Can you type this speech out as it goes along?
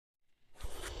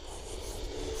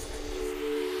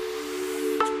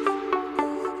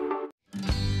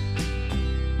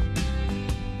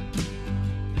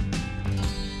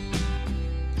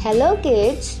Hello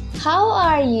kids, how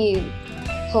are you?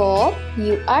 Hope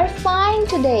you are fine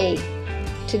today.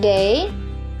 Today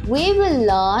we will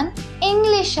learn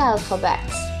English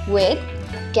alphabets with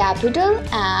capital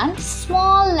and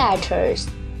small letters.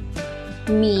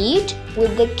 Meet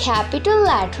with the capital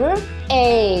letter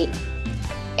A.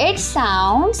 It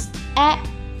sounds A.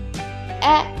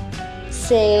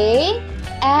 Say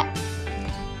A.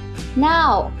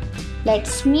 Now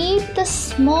let's meet the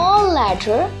small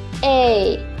letter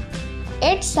A.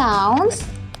 It sounds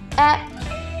A.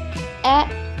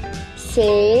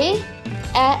 Say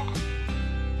A.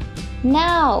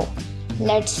 Now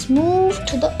let's move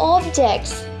to the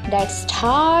objects that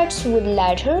starts with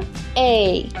letter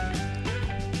A.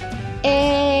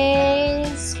 A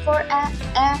is for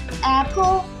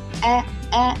apple,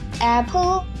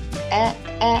 apple,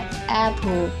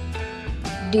 apple.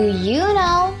 Do you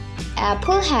know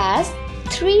apple has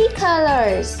 3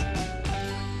 colors?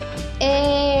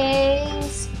 A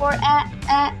is for ant,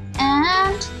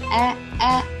 ant.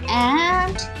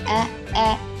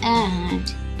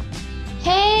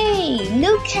 Hey,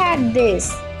 look at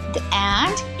this. The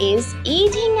ant is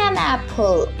eating an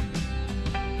apple.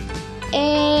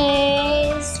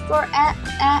 A is for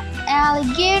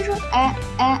alligator,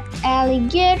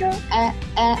 alligator,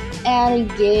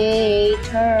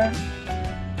 alligator.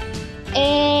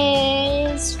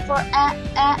 A is for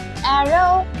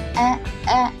arrow,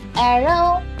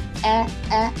 arrow,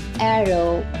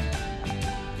 arrow.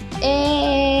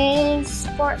 A is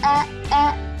for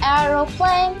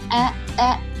aeroplane,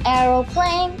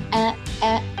 aeroplane,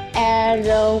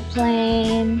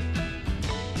 aeroplane.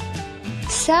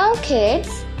 So kids,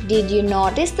 did you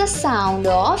notice the sound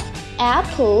of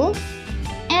apple,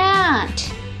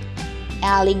 ant,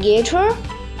 alligator,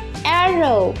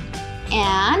 arrow,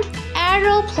 and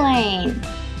aeroplane?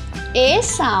 A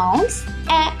sounds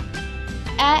A.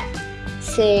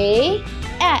 Say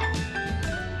A.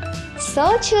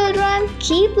 So children,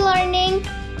 keep learning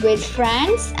with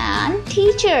friends and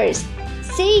teachers.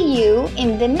 See you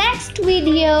in the next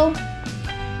video.